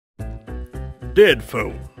Dead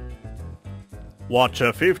phone.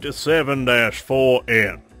 Watcher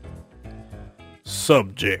 57-4N.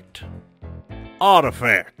 Subject.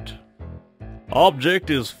 Artifact. Object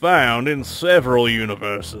is found in several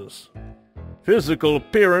universes. Physical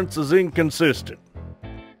appearance is inconsistent.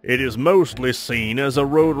 It is mostly seen as a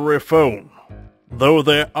rotary phone, though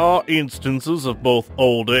there are instances of both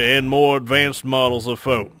older and more advanced models of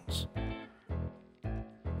phones.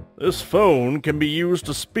 This phone can be used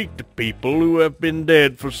to speak to people who have been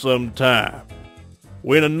dead for some time.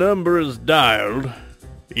 When a number is dialed,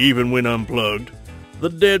 even when unplugged, the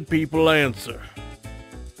dead people answer.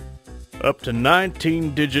 Up to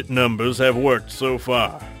 19-digit numbers have worked so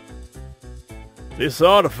far. This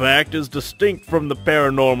artifact is distinct from the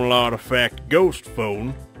paranormal artifact Ghost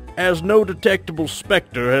Phone, as no detectable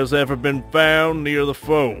specter has ever been found near the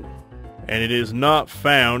phone, and it is not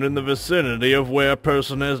found in the vicinity of where a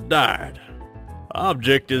person has died.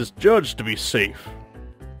 Object is judged to be safe.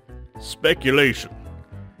 Speculation.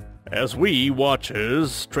 As we,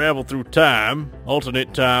 watchers, travel through time,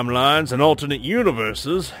 alternate timelines, and alternate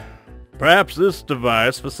universes, perhaps this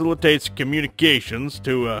device facilitates communications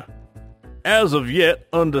to a as of yet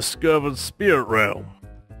undiscovered spirit realm.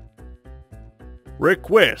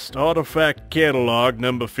 Request Artifact Catalog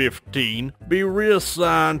number 15 be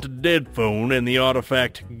reassigned to Dead Phone and the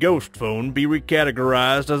Artifact Ghost Phone be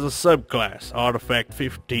recategorized as a subclass, Artifact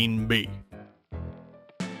 15B.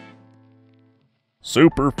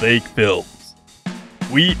 Super Fake Films.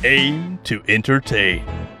 We aim to entertain.